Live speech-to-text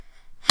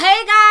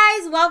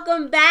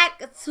welcome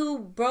back to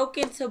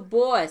Broken to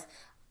Boss.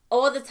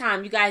 All the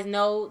time, you guys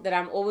know that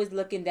I'm always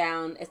looking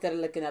down instead of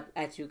looking up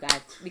at you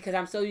guys because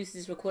I'm so used to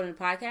just recording a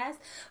podcast.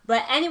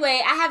 But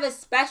anyway, I have a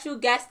special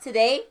guest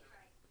today,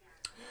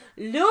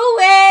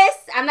 Louis.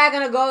 I'm not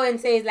going to go and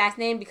say his last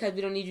name because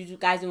we don't need you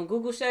guys doing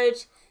Google search.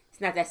 It's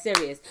not that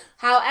serious.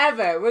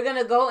 However, we're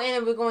going to go in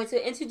and we're going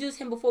to introduce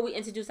him before we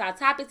introduce our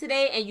topic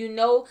today. And you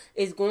know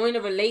it's going to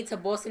relate to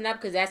Bossing Up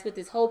because that's what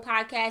this whole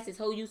podcast, this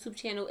whole YouTube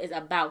channel is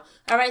about.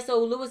 All right, so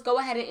Louis, go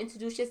ahead and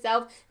introduce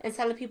yourself and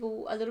tell the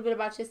people a little bit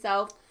about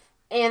yourself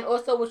and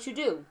also what you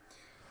do.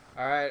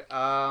 All right,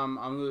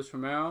 I'm Louis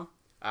Romero.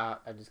 I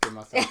just gave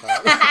myself out.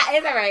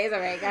 It's all right.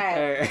 Go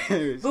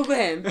ahead. Google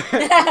him.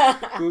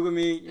 Google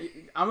me.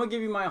 I'm going to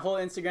give you my whole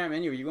Instagram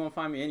anyway. You're going to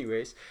find me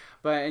anyways.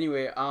 But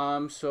anyway,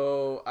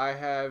 so I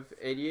have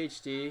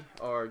ADHD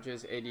or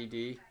just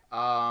ADD.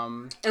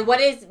 And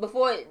what is,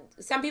 before,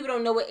 some people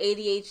don't know what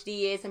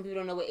ADHD is. Some people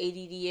don't know what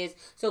ADD is.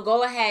 So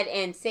go ahead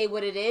and say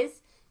what it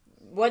is.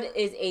 What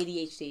is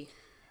ADHD?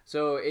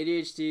 So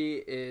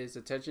ADHD is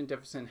attention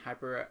deficit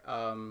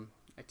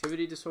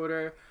activity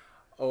disorder,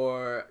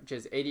 or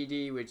just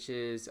ADD, which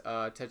is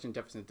attention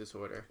deficit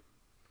disorder.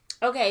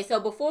 Okay, so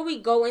before we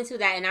go into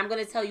that, and I'm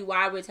going to tell you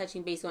why we're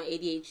touching base on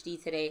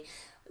ADHD today,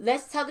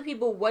 let's tell the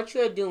people what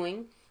you're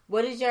doing.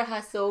 What is your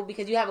hustle?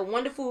 Because you have a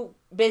wonderful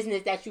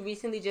business that you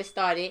recently just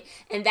started,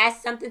 and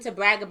that's something to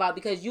brag about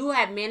because you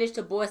have managed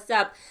to boss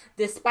up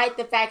despite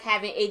the fact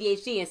having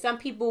ADHD, and some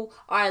people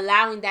are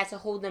allowing that to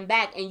hold them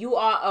back, and you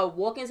are a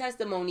walking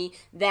testimony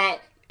that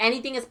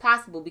anything is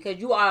possible because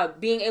you are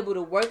being able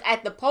to work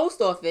at the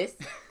post office,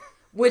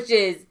 which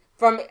is,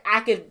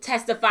 I could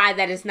testify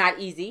that it's not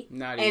easy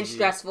and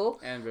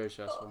stressful. And very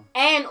stressful.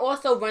 And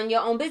also run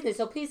your own business.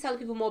 So please tell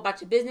people more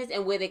about your business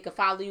and where they can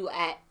follow you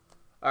at.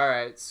 All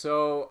right,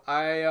 so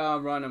I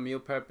run a meal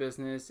prep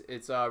business.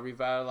 It's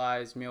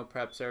Revitalized Meal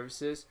Prep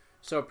Services.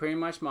 So pretty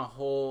much my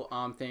whole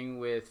thing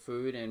with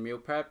food and meal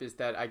prep is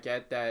that I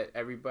get that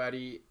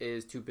everybody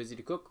is too busy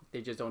to cook.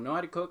 They just don't know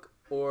how to cook,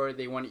 or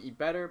they want to eat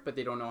better, but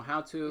they don't know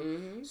how to.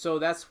 Mm-hmm. So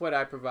that's what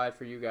I provide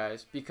for you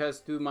guys. Because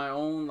through my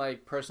own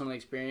personal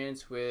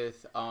experience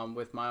with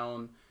my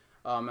own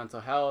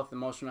mental health,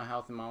 emotional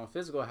health, and my own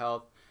physical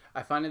health,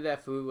 I find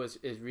that food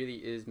really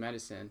is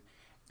medicine,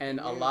 and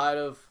a lot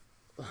of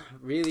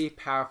really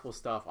powerful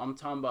stuff. I'm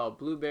talking about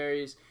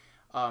blueberries,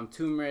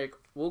 turmeric.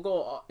 We'll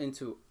go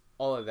into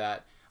all of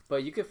that.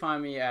 But you can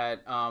find me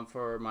at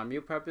for my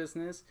meal prep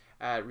business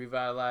at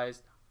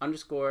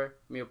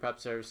Revitalized_meal prep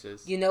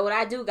services. You know what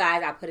I do,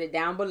 guys? I put it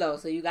down below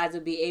so you guys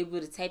will be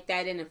able to type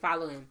that in and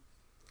follow him.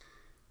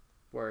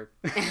 Word.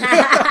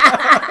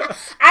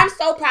 I'm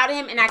so proud of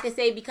him, and I can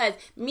say because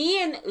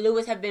me and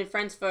Louis have been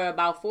friends for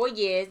about 4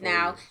 years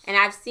now, and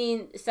I've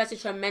seen such a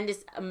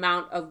tremendous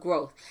amount of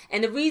growth.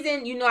 And the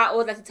reason, I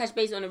always like to touch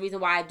base on the reason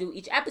why I do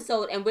each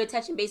episode, and we're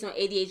touching base on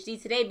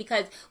ADHD today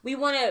because we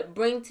want to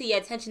bring to your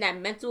attention that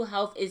mental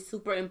health is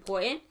super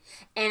important.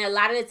 And a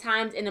lot of the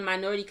times in the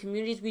minority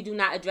communities, we do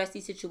not address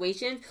these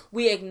situations.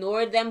 We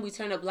ignore them. We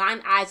turn a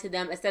blind eye to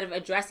them instead of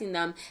addressing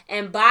them.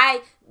 And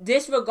by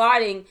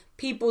disregarding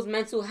people's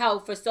mental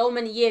health for so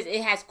many years,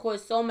 it has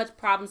caused so much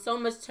problems, so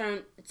much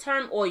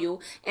turmoil.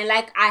 And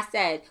like I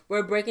said,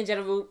 we're breaking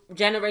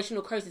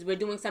generational curses. We're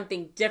doing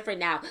something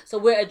different now. So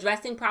we're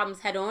addressing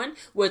problems head on.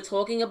 We're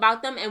talking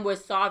about them and we're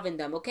solving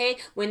them, okay?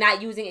 We're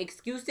not using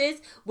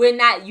excuses. We're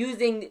not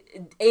using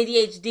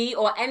ADHD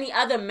or any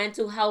other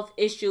mental health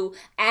issue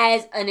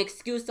as an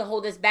excuse to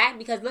hold us back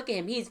because look at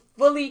him. He's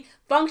fully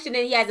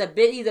functioning.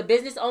 He's a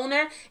business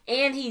owner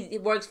and he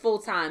works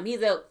full-time.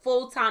 He's a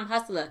full-time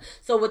hustler.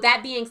 So with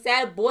that being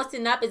said,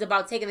 Bossing Up is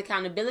about taking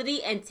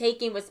accountability and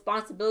taking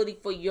responsibility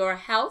for your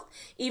health.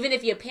 Even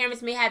if your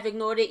parents may have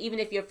ignored it, even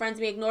if your friends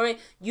may ignore it,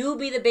 you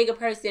be the bigger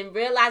person.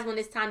 Realize when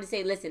it's time to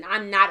say, listen,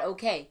 I'm not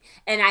okay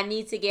and I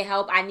need to get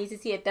help. I need to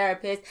see a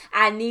therapist.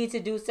 I need to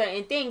do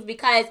certain things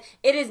because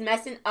it is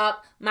messing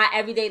up my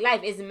everyday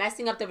life. It's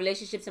messing up the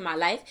relationships in my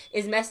life.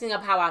 It's messing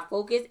up how I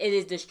focus. It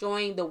is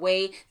destroying the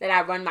way that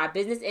I run my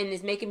business and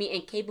it's making me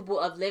incapable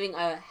of living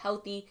a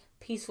healthy,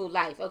 peaceful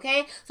life,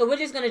 okay? So we're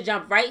just going to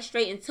jump right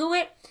straight into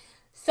it.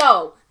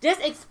 So just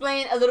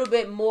explain a little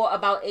bit more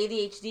about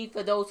ADHD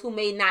for those who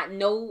may not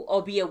know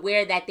or be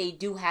aware that they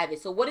do have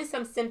it. So what are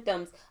some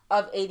symptoms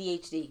of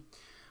ADHD?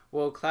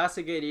 Well,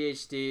 classic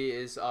ADHD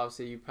is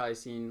obviously you've probably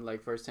seen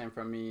firsthand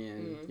from me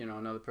and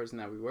another person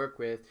that we work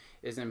with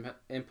is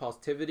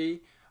impulsivity.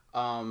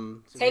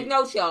 Take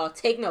notes, y'all.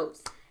 Take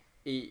notes.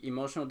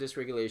 Emotional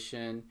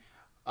dysregulation.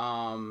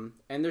 And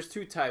there's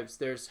 2 types.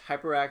 There's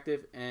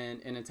hyperactive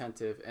and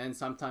inattentive, and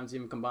sometimes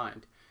even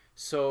combined.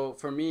 So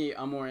for me,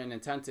 I'm more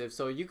inattentive.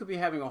 So you could be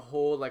having a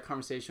whole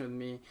conversation with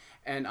me,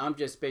 and I'm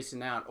just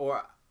spacing out.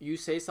 Or you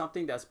say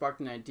something that sparked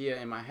an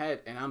idea in my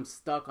head, and I'm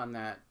stuck on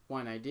that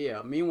one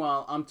idea.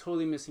 Meanwhile, I'm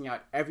totally missing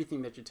out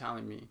everything that you're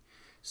telling me.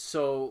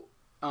 So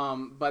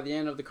by the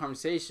end of the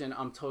conversation,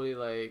 I'm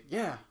totally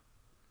yeah.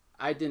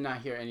 I did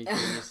not hear anything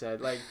you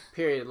said,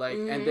 period.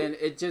 And then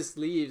it just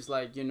leaves,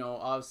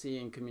 obviously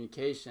in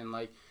communication,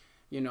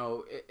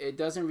 it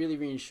doesn't really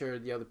reassure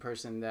the other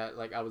person that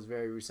like I was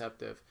very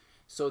receptive.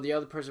 So the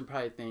other person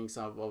probably thinks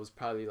I was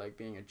probably like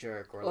being a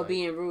jerk or like,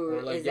 being rude,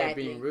 or like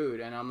exactly. being rude,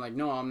 and I'm like,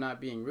 no, I'm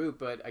not being rude.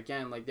 But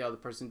again, like the other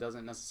person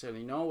doesn't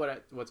necessarily know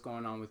what's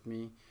going on with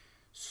me,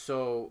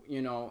 so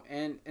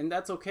and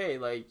that's okay.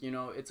 Like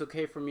it's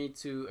okay for me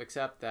to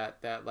accept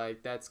that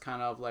like that's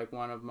kind of like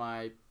one of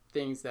my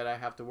things that I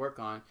have to work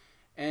on,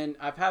 and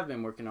have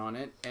been working on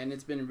it, and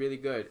it's been really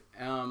good.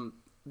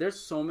 There's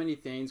so many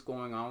things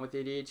going on with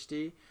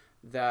ADHD.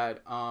 That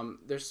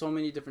there's so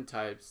many different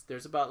types.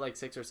 There's about like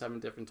 6 or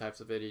 7 different types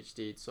of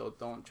ADHD. So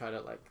don't try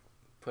to like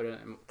put it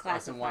in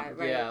classify, one.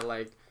 right? Yeah,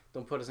 like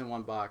don't put us in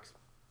one box.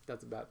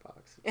 That's a bad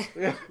box.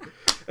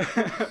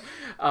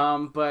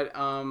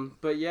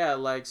 But yeah,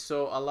 like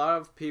so a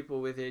lot of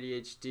people with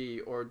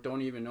ADHD or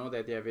don't even know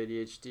that they have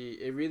ADHD.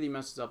 It really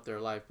messes up their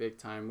life big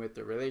time with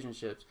their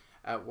relationships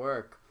at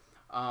work.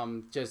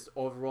 Just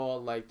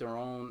overall like their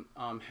own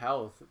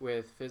health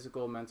with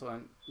physical, mental,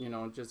 and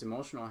just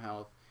emotional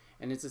health.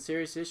 And it's a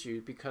serious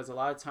issue because a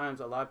lot of times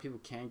a lot of people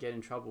can get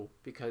in trouble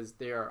because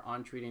they are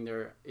on treating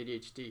their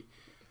ADHD.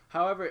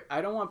 However,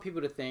 I don't want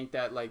people to think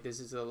that like this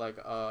is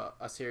a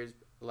serious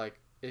like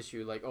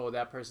issue, like, oh,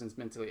 that person's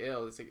mentally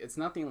ill. It's like it's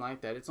nothing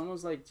like that. It's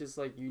almost like just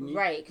like you need,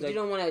 right, because like, you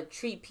don't want to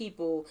treat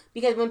people,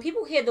 because when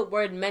people hear the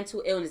word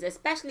mental illness,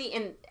 especially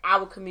in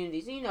our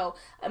communities,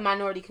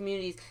 minority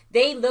communities,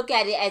 they look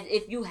at it as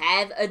if you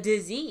have a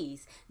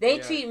disease. They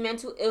treat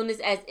mental illness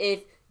as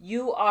if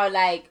you are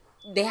like,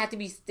 they have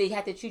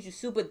to treat you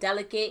super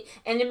delicate,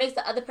 and it makes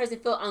the other person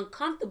feel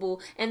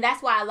uncomfortable. And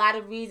that's why a lot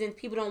of reasons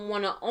people don't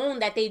want to own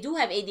that they do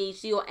have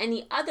ADHD or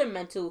any other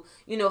mental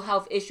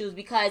health issues,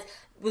 because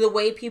the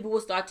way people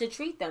will start to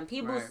treat them,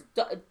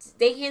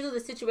 they handle the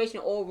situation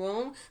all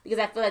wrong, because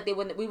I feel like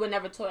we were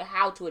never taught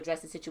how to address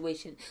the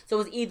situation,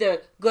 so it's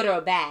either good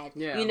or bad.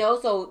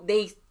 So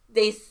they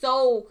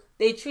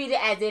treat it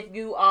as if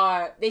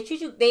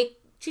they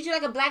treat you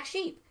like a black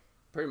sheep.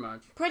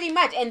 Pretty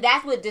much. And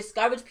that's what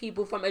discourages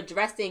people from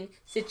addressing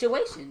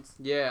situations.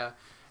 Yeah.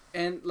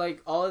 And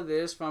like all of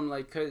this from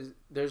like, because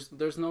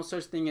there's no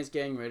such thing as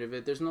getting rid of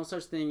it. There's no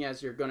such thing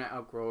as you're going to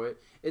outgrow it.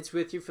 It's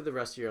with you for the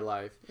rest of your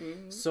life.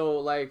 Mm-hmm. So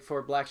like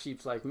for black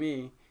sheeps like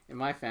me in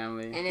my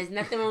family. And there's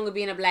nothing wrong with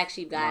being a black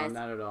sheep, guys. No,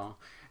 not at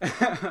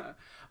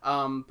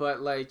all.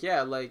 But like,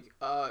 yeah, like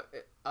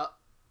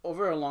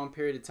over a long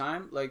period of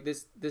time, like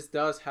this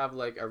does have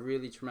like a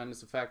really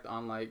tremendous effect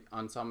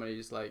on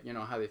somebody's like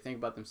how they think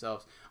about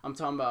themselves. I'm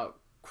talking about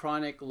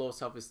chronic low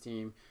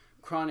self-esteem,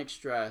 chronic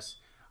stress.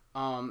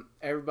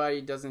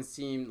 Everybody doesn't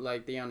seem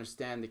like they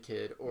understand the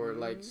kid, or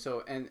like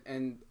so, and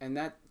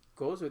that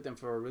goes with them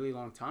for a really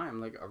long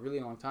time,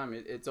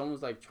 It's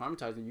almost like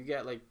traumatizing. You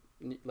get like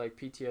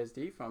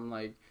PTSD from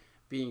like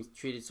being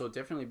treated so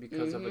differently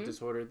because of a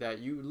disorder that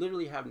you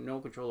literally have no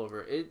control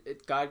over.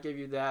 It God gave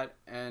you that,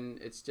 and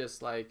it's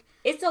just like,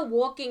 it's a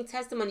walking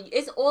testimony.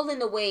 It's all in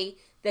the way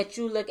that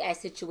you look at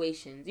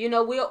situations.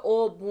 We're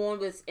all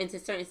born into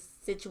certain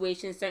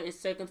situations, certain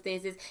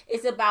circumstances.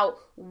 It's about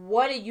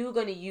what are you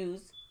going to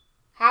use?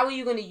 How are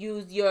you going to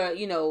use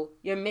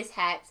your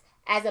mishaps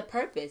as a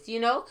purpose,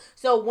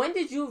 So when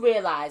did you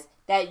realize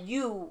that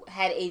you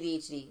had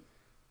ADHD?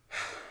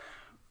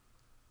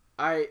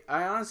 I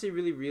honestly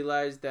really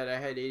realized that I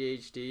had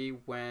ADHD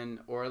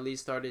or at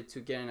least started to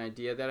get an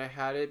idea that I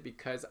had it,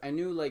 because I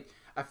knew like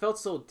I felt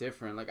so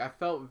different. Like I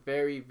felt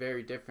very,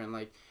 very different.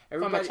 Like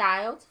everybody, from a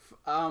child?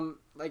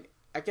 Like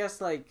I guess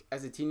like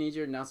as a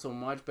teenager, not so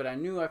much, but I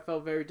knew I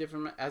felt very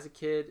different as a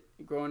kid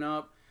growing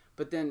up.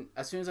 But then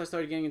as soon as I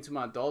started getting into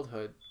my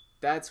adulthood,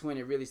 that's when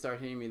it really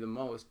started hitting me the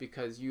most,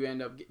 because you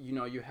end up,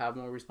 you have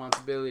more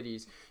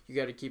responsibilities. You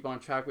got to keep on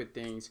track with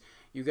things.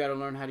 You got to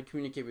learn how to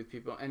communicate with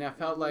people. And I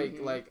felt like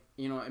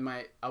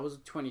I was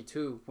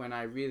 22 when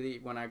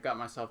I got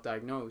myself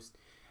diagnosed,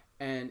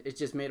 and it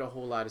just made a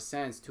whole lot of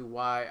sense to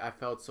why I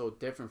felt so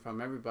different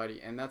from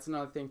everybody. And that's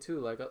another thing too.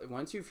 Like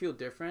once you feel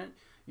different,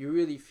 you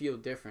really feel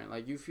different.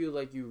 Like you feel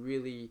like you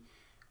really,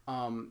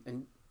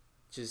 and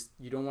just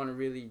you don't want to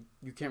really,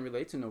 you can't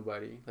relate to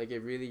nobody. Like it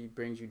really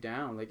brings you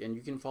down. Like, and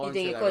you can fall into that.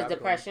 You think it causes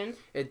depression?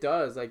 It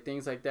does. Like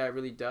things like that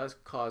really does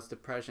cause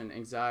depression,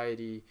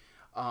 anxiety,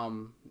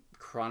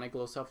 chronic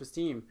low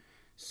self-esteem.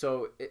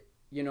 So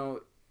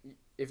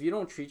if you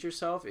don't treat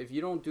yourself, if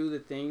you don't do the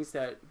things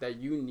that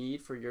you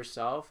need for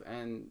yourself,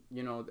 and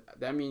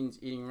that means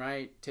eating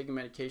right, taking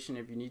medication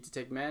if you need to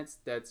take meds,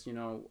 that's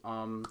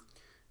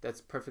that's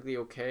perfectly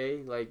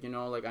okay. Like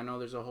like I know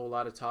there's a whole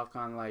lot of talk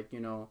on like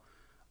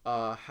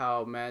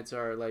how meds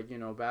are like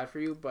bad for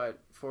you, but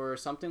for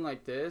something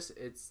like this,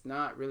 it's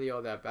not really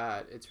all that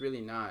bad. It's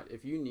really not.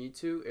 If you need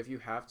to, if you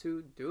have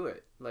to, do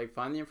it. Like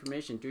find the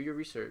information, do your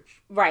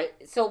research. Right.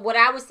 So what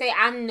I would say,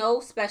 I'm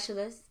no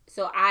specialist,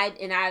 so I've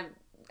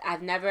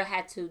never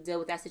had to deal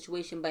with that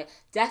situation, but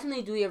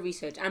definitely do your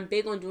research. I'm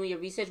big on doing your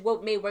research.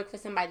 What may work for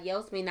somebody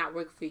else may not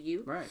work for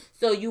you. Right.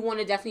 So you want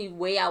to definitely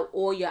weigh out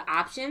all your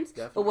options.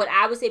 Definitely. But what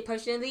I would say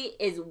personally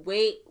is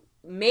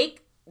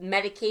make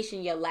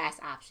medication your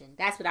last option.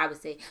 That's what I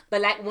would say.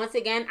 But like, once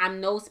again, I'm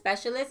no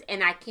specialist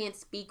and I can't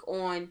speak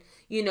on,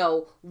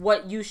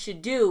 what you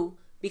should do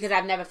because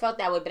I've never felt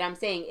that way. But I'm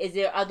saying, is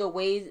there other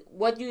ways?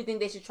 What do you think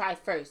they should try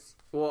first?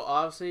 Well,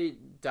 obviously,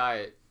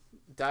 diet.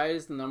 Diet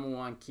is the number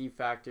one key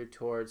factor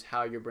towards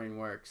how your brain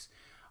works.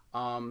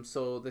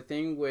 So the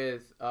thing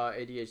with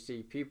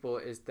ADHD people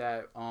is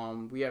that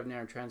we have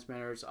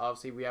neurotransmitters.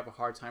 Obviously, we have a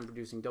hard time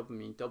producing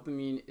dopamine.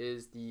 Dopamine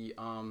is the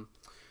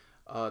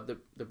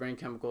brain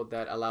chemical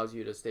that allows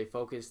you to stay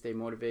focused, stay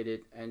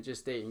motivated, and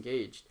just stay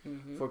engaged.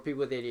 Mm-hmm. For people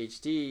with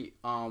ADHD,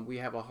 we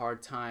have a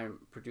hard time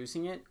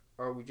producing it,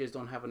 or we just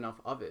don't have enough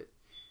of it.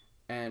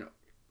 And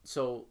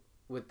so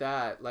with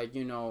that, like,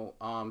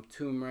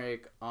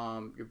 turmeric,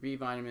 your B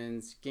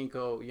vitamins,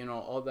 ginkgo,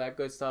 all that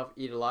good stuff,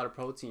 eat a lot of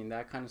protein.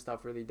 That kind of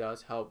stuff really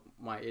does help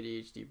my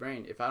ADHD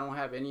brain. If I don't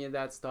have any of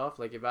that stuff,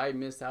 like if I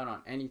missed out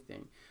on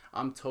anything,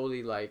 I'm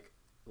totally like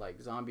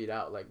zombied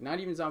out. Like not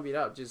even zombied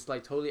out, just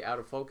like totally out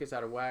of focus,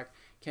 out of whack.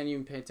 Can't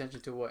even pay attention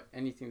to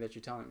anything that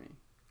you're telling me.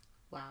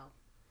 Wow.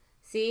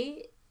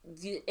 See?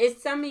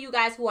 It's some of you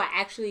guys who are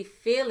actually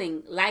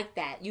feeling like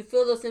that. You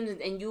feel those symptoms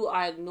and you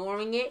are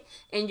ignoring it,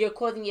 and you're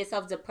causing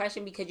yourself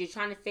depression because you're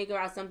trying to figure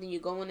out something.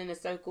 You're going in a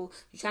circle.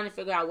 You're trying to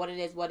figure out what it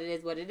is.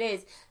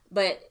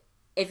 But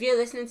if you're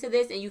listening to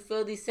this and you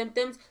feel these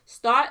symptoms,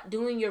 start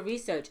doing your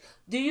research.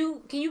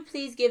 Can you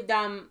please give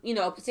them,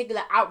 a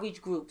particular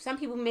outreach group? Some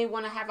people may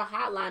want to have a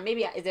hotline.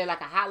 Maybe is there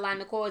like a hotline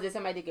to call? Is there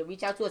somebody they can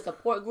reach out to, a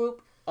support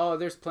group? Oh,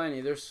 there's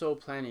plenty. There's so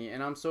plenty,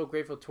 and I'm so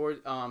grateful to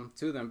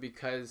them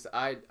because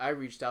I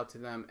reached out to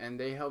them and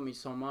they helped me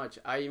so much.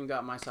 I even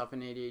got myself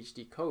an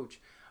ADHD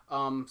coach.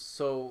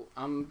 So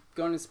I'm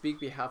going to speak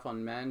behalf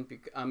on men.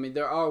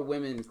 There are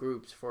women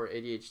groups for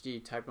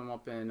ADHD. Type them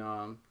up in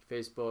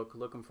Facebook.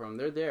 Look them for them.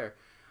 They're there.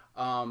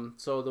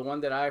 So the one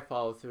that I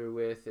follow through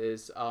with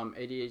is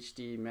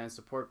ADHD Men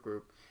Support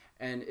Group,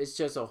 and it's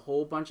just a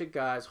whole bunch of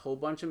guys, whole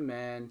bunch of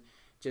men,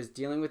 just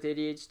dealing with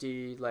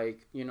ADHD,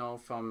 like,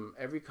 from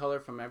every color,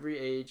 from every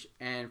age,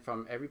 and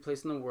from every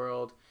place in the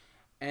world.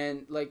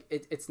 And, like,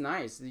 it's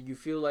nice. You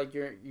feel like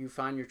you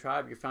found your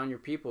tribe, you found your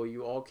people.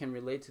 You all can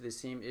relate to the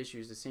same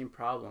issues, the same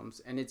problems.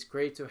 And it's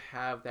great to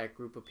have that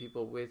group of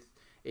people with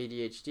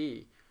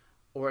ADHD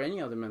or any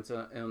other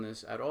mental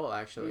illness at all,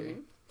 actually.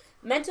 Mm-hmm.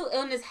 Mental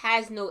illness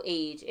has no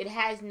age. It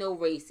has no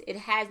race. It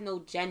has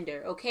no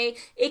gender, okay?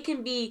 It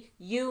can be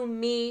you,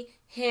 me,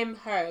 him,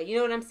 her. You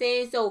know what I'm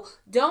saying? So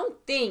don't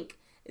think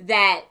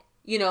that,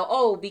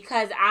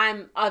 because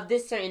I'm of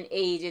this certain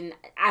age and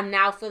I'm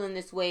now feeling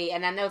this way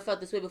and I never felt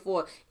this way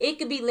before. It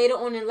could be later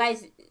on in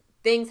life,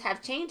 things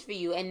have changed for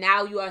you and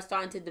now you are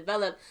starting to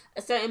develop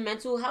a certain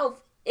mental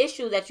health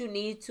issue that you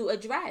need to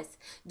address.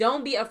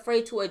 Don't be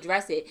afraid to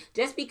address it.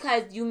 Just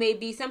because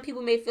some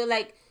people may feel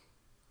like,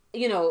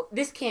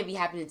 this can't be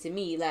happening to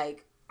me.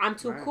 Like, I'm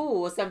too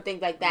cool or something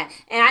like that.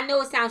 And I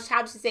know it sounds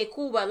childish to say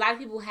cool, but a lot of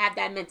people have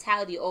that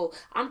mentality. Oh,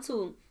 I'm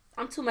too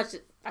much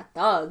a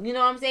thug. You know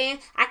what I'm saying?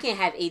 I can't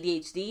have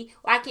ADHD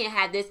or I can't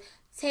have this.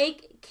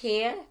 Take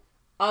care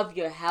of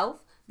your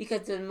health,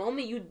 because the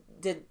moment you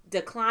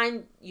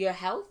decline your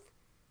health,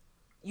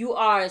 you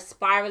are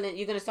spiraling.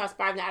 You're going to start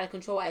spiraling out of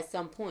control at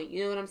some point.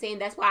 You know what I'm saying?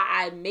 That's why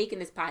I'm making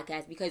this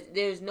podcast, because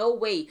there's no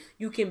way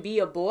you can be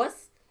a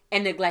boss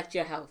and neglect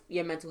your health,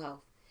 your mental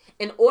health.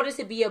 In order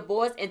to be a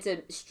boss and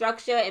to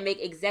structure and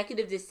make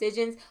executive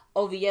decisions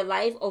over your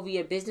life, over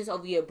your business,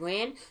 over your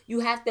brand,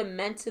 you have to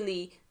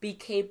mentally be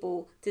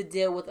capable to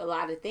deal with a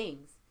lot of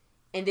things.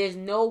 And there's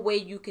no way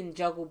you can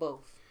juggle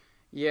both.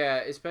 Yeah,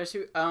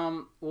 especially,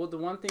 the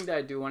one thing that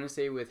I do want to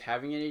say with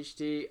having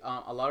ADHD,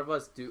 a lot of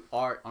us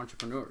are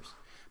entrepreneurs,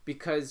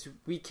 because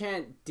we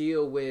can't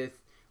deal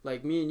with,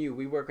 like, me and you,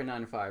 we work a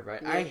 9 to 5,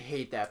 right? Yeah. I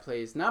hate that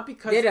place. Not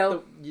because,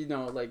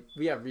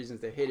 we have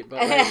reasons to hate it,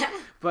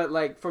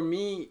 but for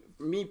me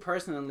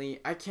personally,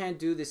 I can't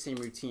do the same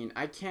routine.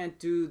 I can't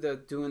do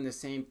doing the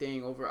same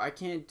thing over. I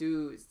can't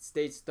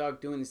stay stuck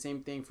doing the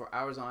same thing for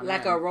hours on end.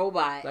 Like a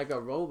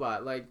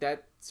robot. Like,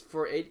 that's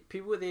for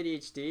people with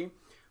ADHD.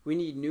 We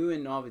need new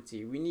and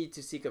novelty. We need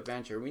to seek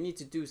adventure. We need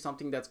to do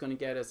something that's going to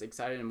get us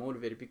excited and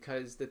motivated,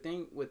 because the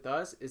thing with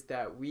us is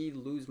that we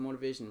lose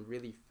motivation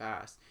really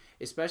fast,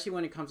 especially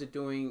when it comes to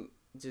doing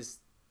just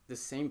the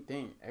same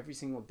thing every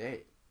single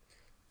day.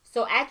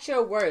 So at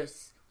your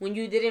worst, when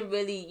you didn't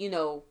really,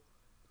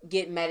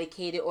 get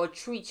medicated or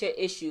treat your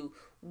issue,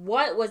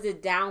 what was the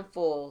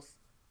downfalls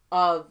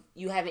of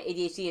you having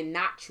ADHD and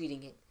not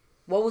treating it?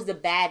 What was the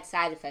bad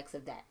side effects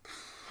of that?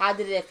 How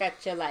did it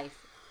affect your life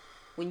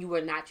when you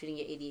were not treating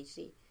your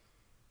ADHD?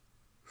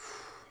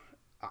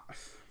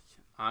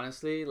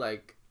 Honestly,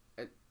 it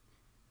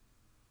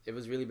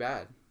was really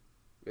bad.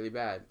 Really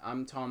bad.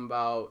 I'm talking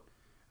about,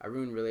 I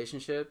ruined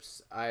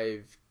relationships.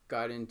 I've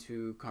got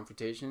into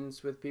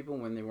confrontations with people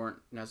when they weren't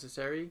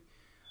necessary.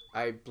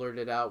 I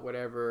blurted out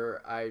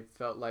whatever I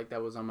felt like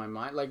that was on my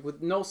mind, like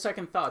with no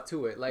second thought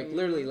to it. Like,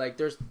 literally, like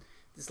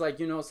it's like,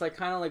 you know, it's like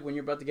kind of like when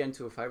you're about to get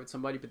into a fight with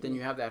somebody, but then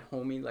you have that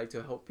homie like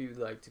to help you,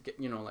 like to get,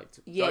 you know, like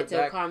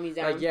to calm you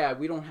down. Like, yeah,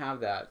 we don't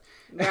have that.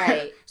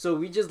 Right. So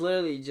we just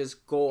literally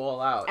just go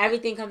all out.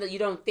 Everything comes up. You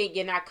don't think,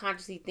 you're not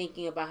consciously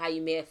thinking about how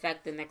you may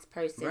affect the next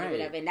person or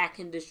whatever, and that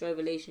can destroy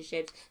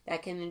relationships.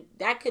 That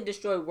could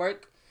destroy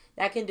work.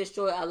 That can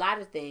destroy a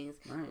lot of things.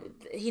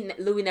 Right.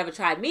 Louis never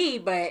tried me,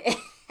 but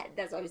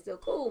that's why we're still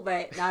cool.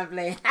 But no, I'm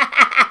playing.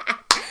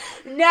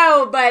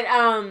 No, but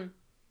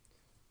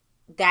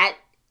that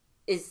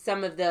is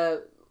some of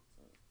the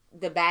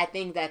bad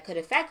things that could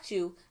affect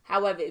you.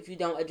 However, if you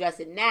don't address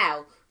it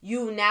now,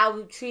 you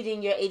now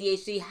treating your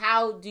ADHD,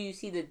 how do you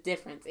see the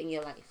difference in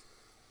your life?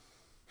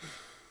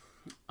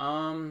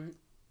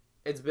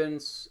 It's been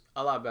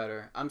a lot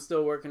better. I'm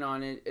still working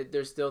on it.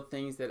 There's still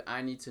things that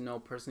I need to know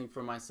personally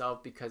for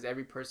myself, because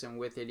every person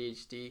with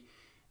ADHD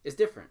is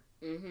different.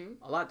 Mm-hmm.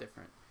 A lot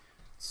different.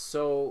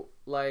 So,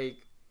 like,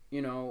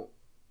 you know,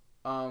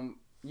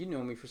 you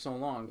know me for so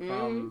long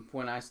from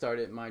when I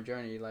started my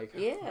journey. Like,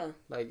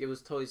 like it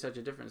was totally such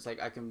a difference. Like,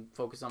 I can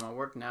focus on my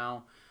work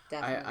now.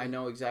 I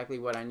know exactly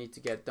what I need to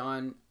get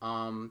done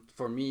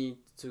for me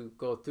to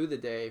go through the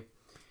day.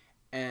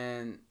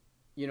 And,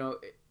 you know,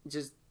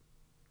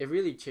 it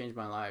really changed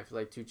my life,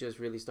 like, to just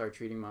really start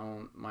treating my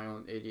own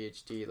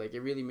ADHD. Like,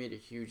 it really made a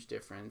huge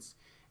difference.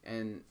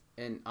 And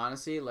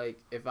honestly, like,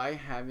 if I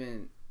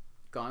haven't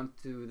gone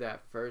through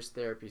that first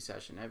therapy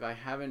session, if I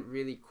haven't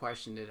really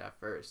questioned it at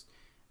first,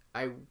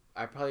 I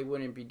probably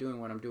wouldn't be doing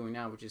what I'm doing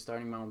now, which is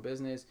starting my own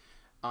business,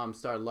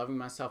 start loving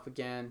myself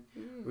again,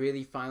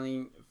 really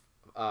finding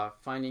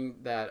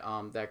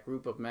that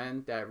group of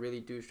men that really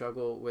do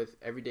struggle with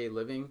everyday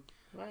living,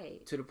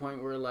 right? To the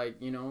point where,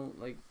 like, you know,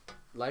 like,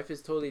 life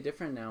is totally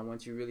different now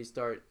once you really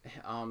start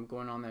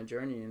going on that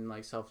journey and,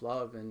 like,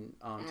 self-love and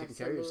taking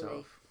care of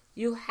yourself.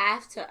 You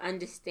have to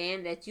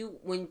understand that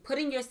when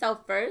putting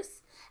yourself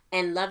first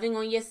and loving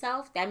on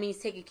yourself, that means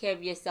taking care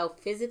of yourself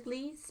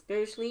physically,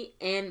 spiritually,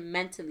 and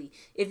mentally.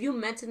 If you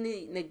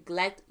mentally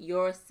neglect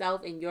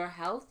yourself and your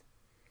health,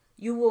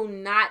 you will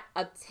not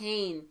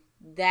obtain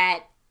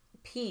that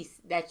peace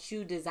that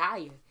you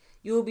desire.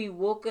 You will be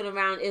walking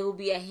around. It will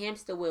be a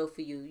hamster wheel for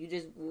you. You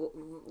just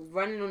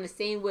running on the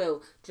same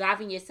wheel,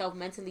 driving yourself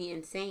mentally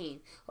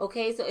insane.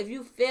 Okay, so if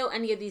you feel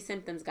any of these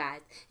symptoms,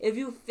 guys, if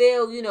you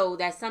feel, you know,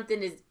 that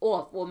something is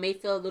off or may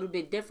feel a little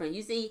bit different.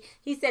 You see,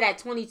 he said at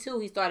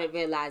 22 he started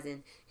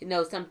realizing, you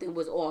know, something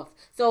was off.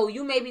 So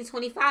you may be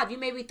 25, you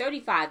may be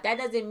 35. That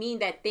doesn't mean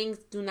that things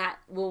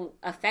will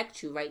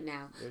affect you right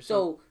now.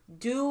 So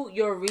do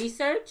your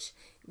research.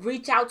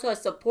 Reach out to a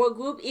support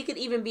group. It could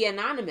even be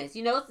anonymous.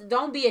 You know,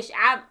 don't be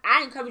ashamed.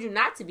 I encourage you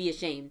not to be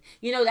ashamed.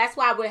 You know, that's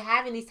why we're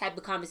having these type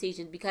of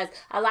conversations, because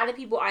a lot of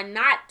people are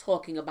not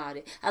talking about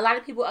it. A lot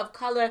of people of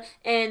color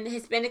and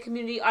Hispanic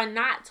community are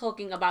not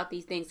talking about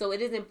these things. So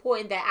it is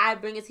important that I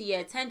bring it to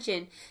your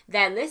attention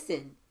that,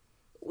 listen,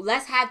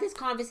 let's have this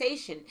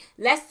conversation.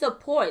 Let's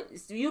support.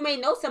 You may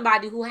know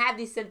somebody who have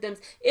these symptoms.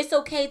 It's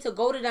okay to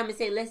go to them and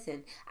say,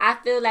 listen, I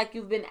feel like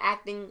you've been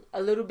acting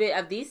a little bit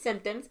of these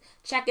symptoms.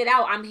 Check it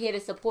out. I'm here to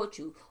support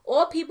you.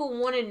 All people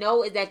want to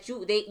know is that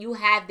you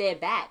have their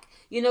back.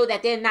 You know,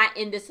 that they're not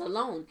in this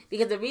alone.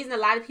 Because the reason a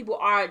lot of people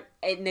are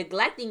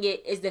neglecting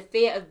it is the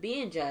fear of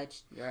being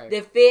judged. Right.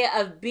 The fear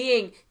of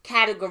being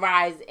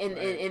categorized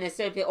in a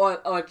certain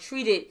or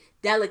treated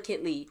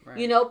delicately. Right.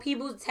 You know,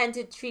 people tend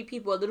to treat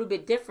people a little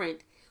bit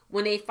different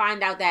when they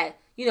find out that,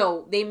 you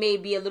know, they may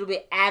be a little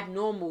bit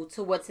abnormal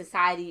to what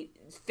society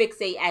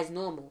fixate as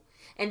normal.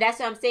 And that's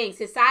what I'm saying.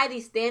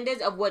 Society's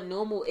standards of what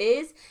normal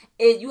is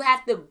you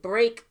have to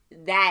break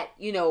that,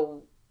 you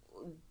know,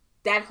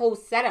 that whole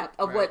setup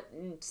of what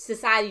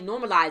society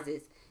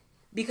normalizes.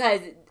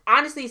 Because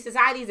honestly,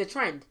 society is a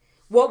trend.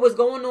 What was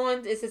going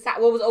on in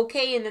society, what was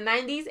okay in the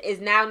 90s is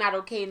now not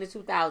okay in the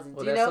 2000s.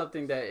 Well, that's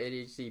something that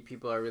ADHD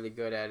people are really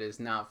good at, is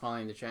not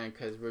following the trend,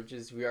 because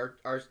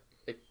our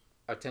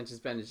attention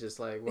span is just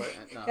like, what?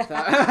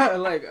 No,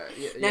 like,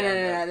 no.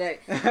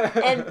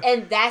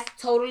 And that's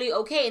totally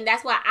okay. And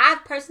that's why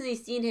I've personally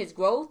seen his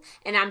growth.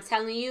 And I'm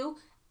telling you,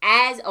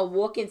 as a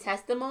walking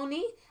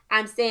testimony,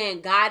 I'm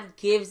saying God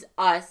gives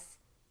us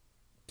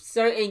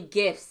certain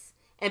gifts.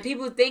 And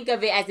people think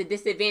of it as a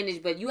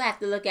disadvantage, but you have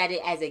to look at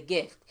it as a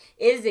gift.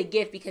 It is a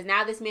gift, because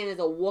now this man is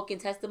a walking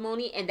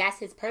testimony, and that's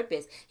his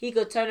purpose. He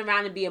could turn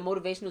around and be a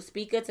motivational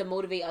speaker to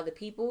motivate other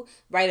people,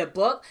 write a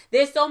book.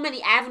 There's so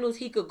many avenues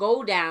he could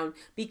go down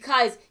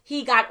because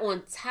he got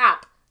on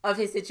top of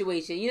his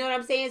situation. You know what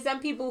I'm saying? Some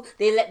people,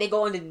 they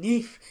go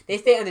underneath. They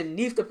stay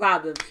underneath the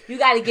problem. You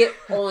got to get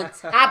on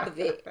top of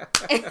it.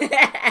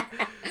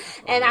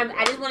 And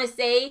I just want to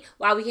say,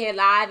 while we're here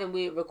live and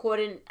we're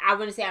recording, I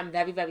want to say I'm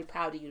very, very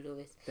proud of you,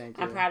 Louis. Thank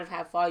you. I'm proud of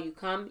how far you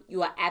come.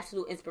 You are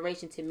absolute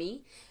inspiration to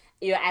me.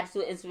 You're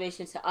absolute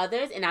inspiration to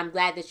others. And I'm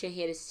glad that you're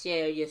here to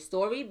share your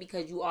story,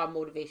 because you are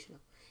motivational.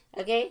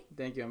 Okay?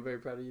 Thank you. I'm very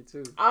proud of you,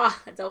 too.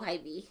 Oh, don't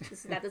hype me.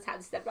 This is not the time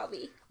to step on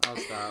me. I'll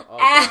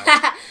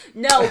stop.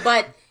 No,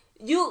 but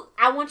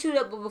I want you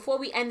to, before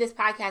we end this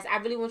podcast, I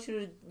really want you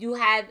to, you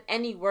have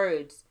any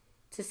words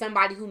to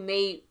somebody who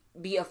may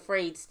be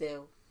afraid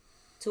still?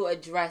 to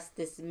address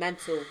this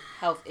mental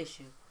health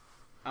issue?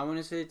 I want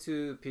to say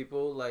to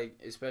people, like,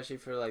 especially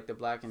for, like, the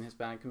Black and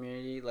Hispanic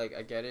community, like,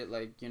 I get it,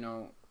 like, you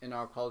know, in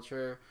our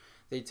culture,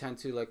 they tend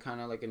to, like, kind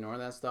of, like, ignore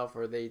that stuff,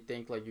 or they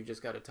think, like, you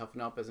just got to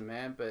toughen up as a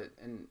man, but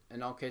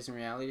in all case, in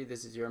reality,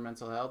 this is your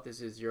mental health, this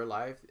is your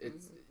life,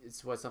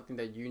 it's something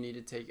that you need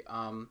to take,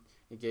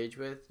 engage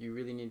with, you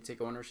really need to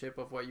take ownership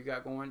of what you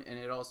got going, and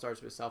it all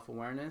starts with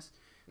self-awareness,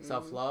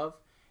 self-love,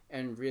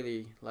 and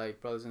really,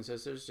 like, brothers and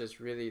sisters, just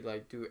really,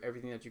 like, do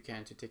everything that you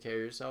can to take care of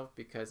yourself,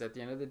 because at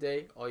the end of the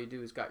day, all you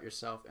do is got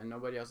yourself, and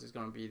nobody else is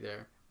going to be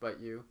there but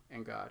you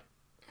and God.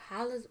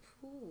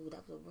 Ooh,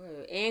 that was a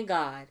word. And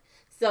God.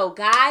 So,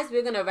 guys,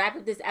 we're going to wrap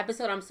up this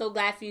episode. I'm so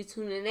glad for you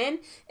tuning in.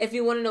 If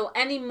you want to know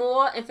any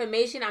more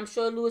information, I'm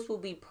sure Lewis will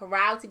be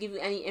proud to give you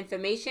any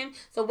information.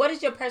 So, what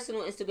is your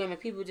personal Instagram if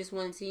people just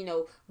wanted to, you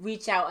know,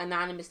 reach out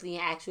anonymously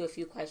and ask you a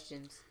few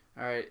questions?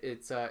 All right,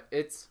 it's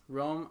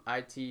Rome,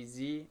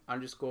 ITZ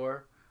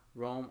 _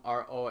 Rome,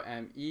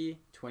 ROME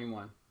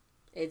 21.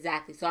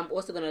 Exactly. So I'm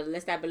also going to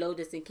list that below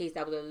just in case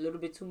that was a little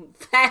bit too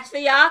fast for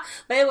y'all.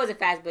 But it wasn't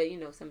fast, but, you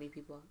know, so many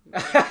people.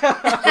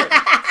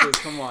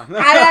 Come on.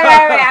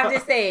 Right. I'm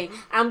just saying.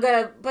 I'm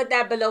going to put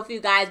that below for you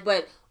guys.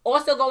 But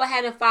also go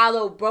ahead and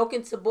follow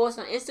Broken to Boss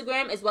on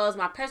Instagram as well as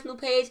my personal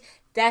page.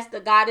 That's the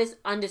goddess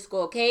 _,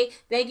 okay?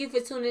 Thank you for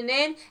tuning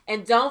in.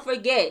 And don't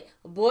forget,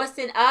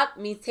 bossing up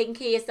means taking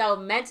care of yourself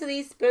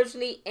mentally,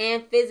 spiritually,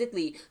 and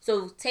physically.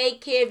 So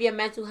take care of your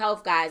mental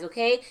health, guys,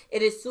 okay?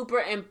 It is super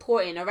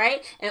important, all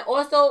right? And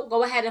also,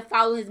 go ahead and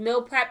follow his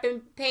meal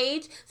prepping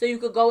page so you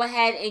could go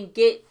ahead and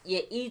get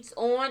your eats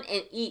on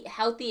and eat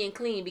healthy and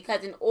clean.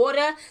 Because in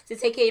order to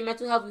take care of your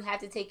mental health, you have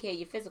to take care of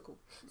your physical.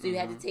 So you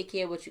have to take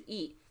care of what you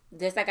eat.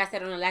 Just like I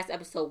said on the last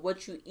episode,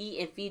 what you eat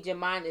and feed your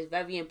mind is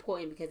very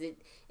important because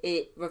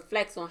it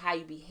reflects on how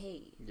you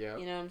behave. Yeah.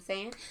 You know what I'm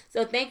saying?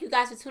 So thank you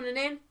guys for tuning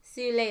in.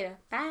 See you later.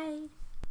 Bye.